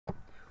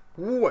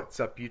What's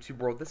up, YouTube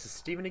world? This is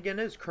Steven again.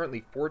 It is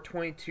currently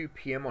 4:22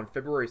 p.m. on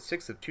February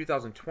 6th of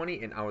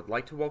 2020, and I would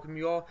like to welcome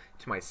you all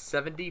to my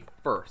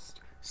 71st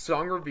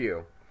song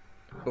review.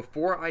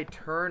 Before I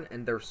Turn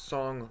and their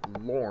song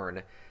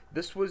Lorn.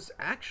 This was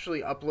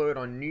actually uploaded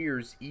on New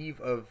Year's Eve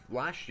of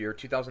last year,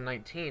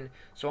 2019,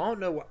 so I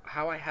don't know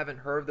how I haven't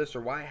heard of this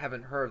or why I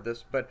haven't heard of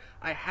this, but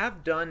I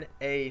have done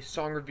a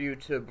song review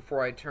to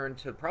Before I Turn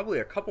to probably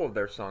a couple of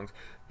their songs,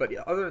 but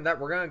other than that,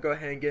 we're going to go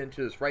ahead and get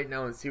into this right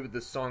now and see what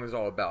this song is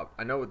all about.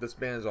 I know what this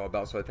band is all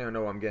about, so I think I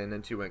know what I'm getting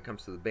into when it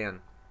comes to the band.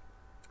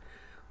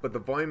 But the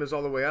volume is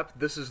all the way up.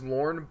 This is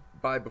Lorn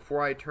by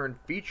Before I Turn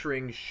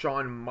featuring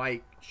Shawn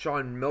Milke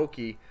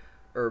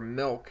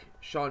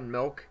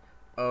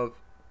of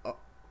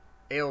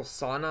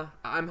Alesana.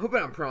 I'm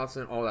hoping I'm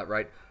pronouncing all that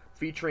right.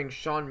 Featuring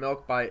Shawn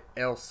Milke by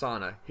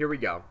Alesana. Here we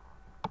go.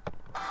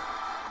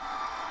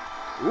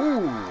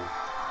 Ooh.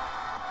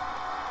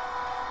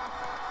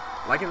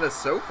 Liking this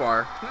so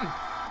far.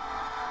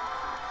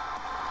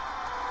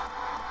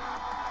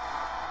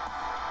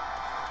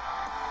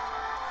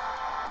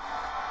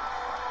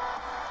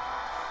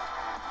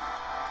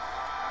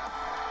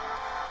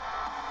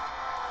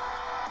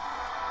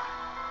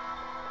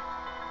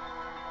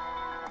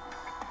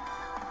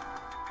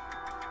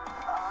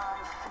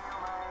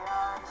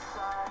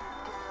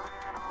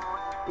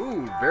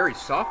 Ooh, very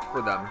soft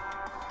for them.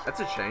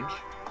 That's a change.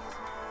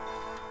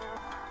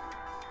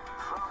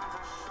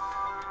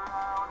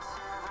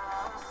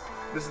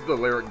 This is the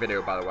lyric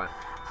video, by the way.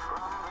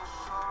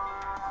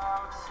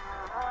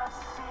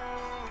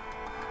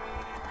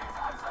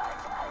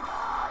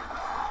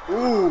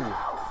 Ooh.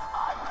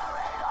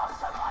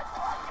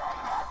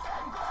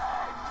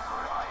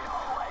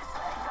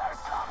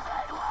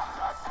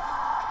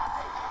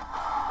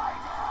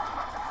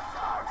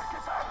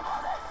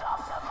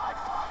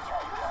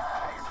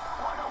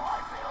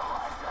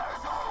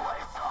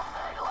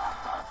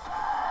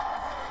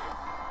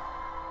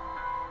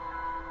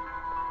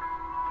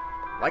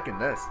 Liking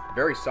this.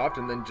 Very soft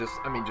and then just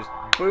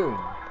boom.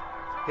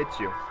 Hits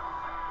you.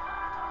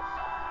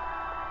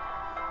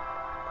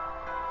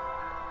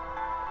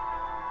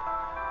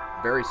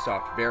 Very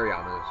soft, very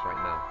ominous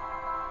right now.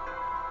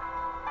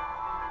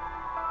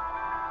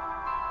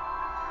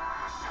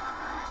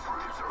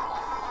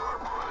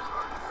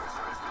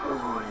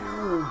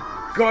 Ooh,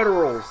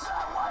 gutturals.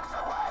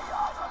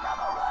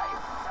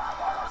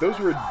 Those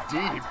were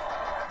deep.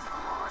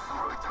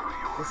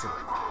 Listen.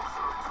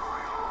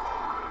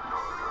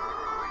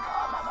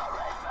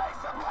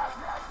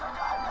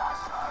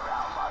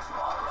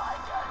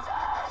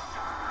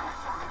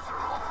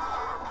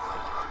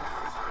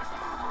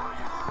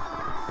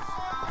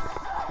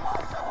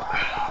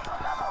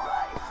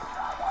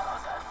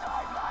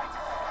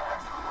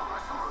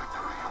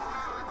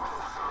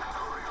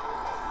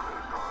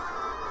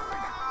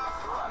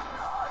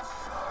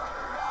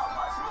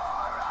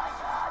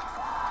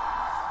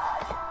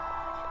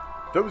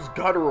 Those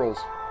gutturals,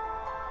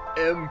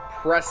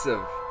 impressive.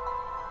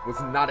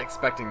 Was not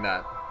expecting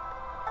that.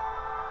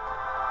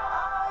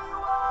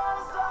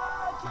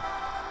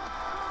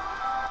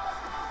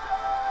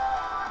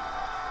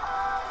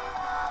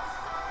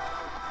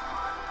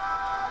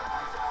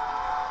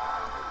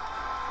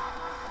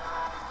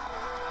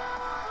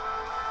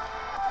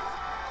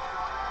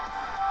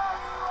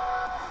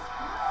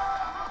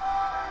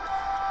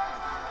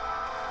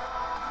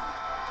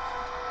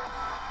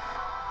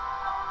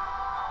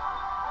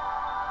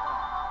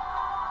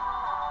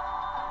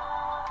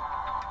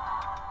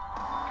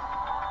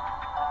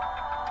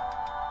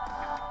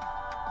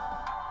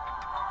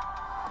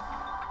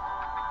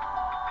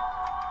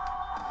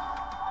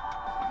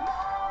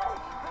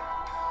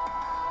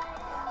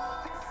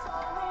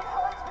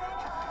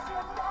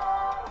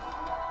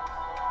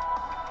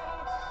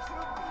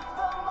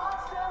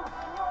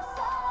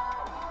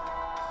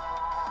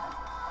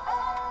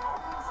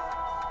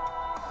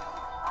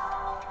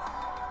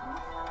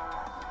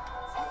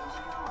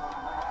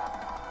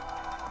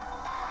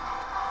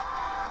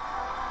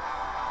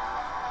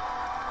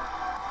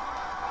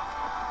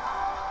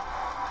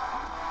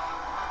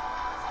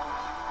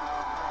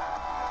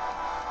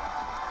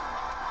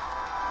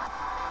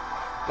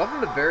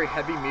 Loving the very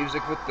heavy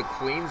music with the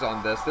cleans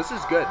on this. This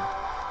is good.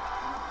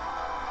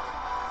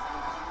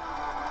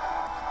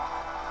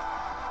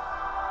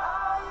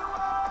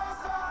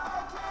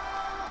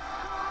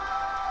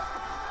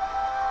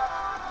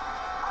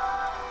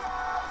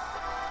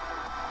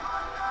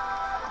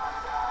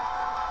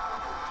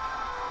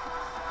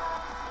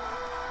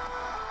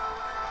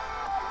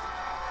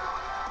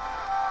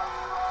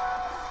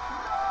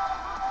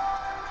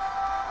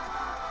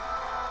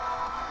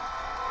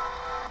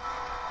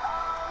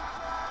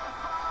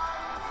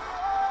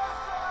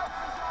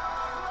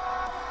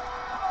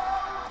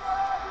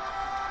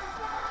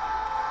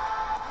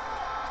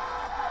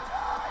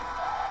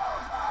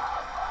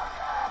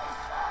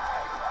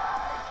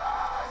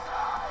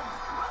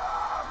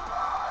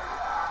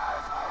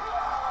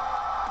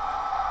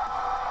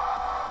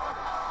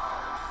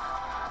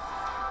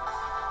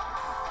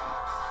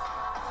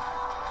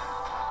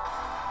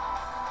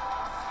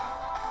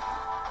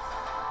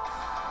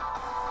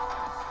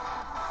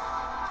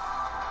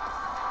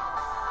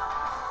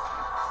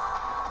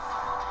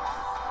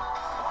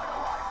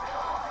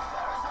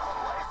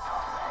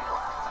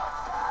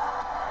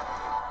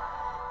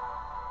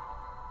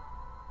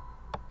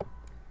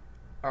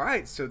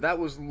 Alright, so that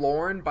was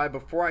Lorn by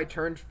Before I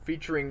Turned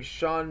featuring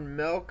Shawn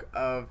Milke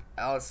of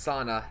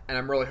Alesana, and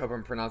I'm really hoping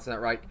I'm pronouncing that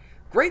right.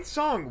 Great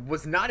song!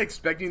 Was not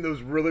expecting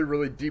those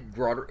really deep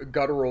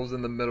gutturals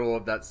in the middle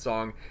of that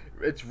song.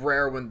 It's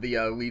rare when the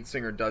lead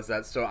singer does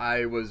that, so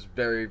I was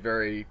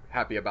very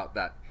happy about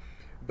that.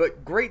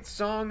 But great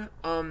song.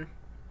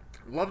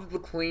 Loved the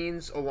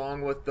cleans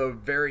along with the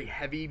very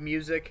heavy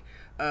music.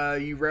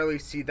 You rarely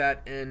see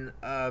that in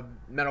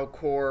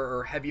metalcore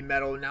or heavy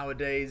metal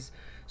nowadays.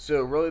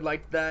 So really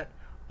liked that.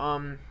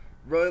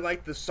 Really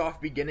liked the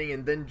soft beginning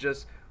and then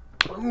just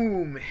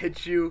boom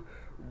hits you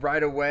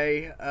right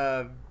away.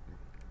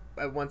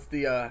 Once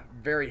the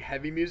very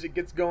heavy music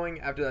gets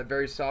going after that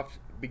very soft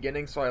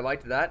beginning. So I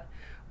liked that.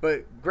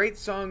 But great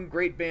song,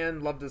 great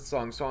band, loved this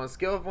song. So on a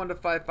scale of 1 to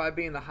 5, 5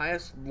 being the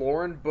highest,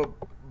 Lorn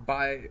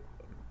by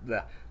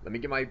let me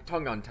get my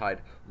tongue untied.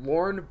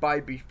 Lorn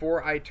by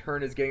Before I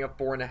Turn is getting a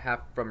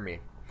 4.5 from me.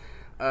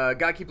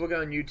 Gotta keep looking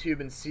on YouTube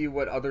and see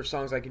what other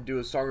songs I can do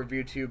a song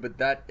review to, but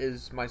that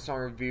is my song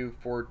review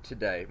for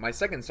today. My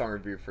second song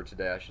review for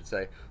today, I should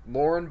say.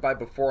 Lorn by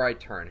Before I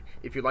Turn.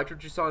 If you liked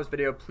what you saw in this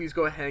video, please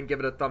go ahead and give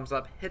it a thumbs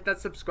up, hit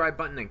that subscribe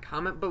button, and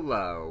comment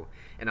below.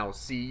 And I will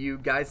see you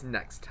guys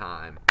next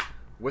time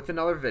with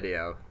another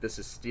video. This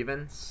is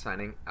Steven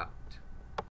signing out.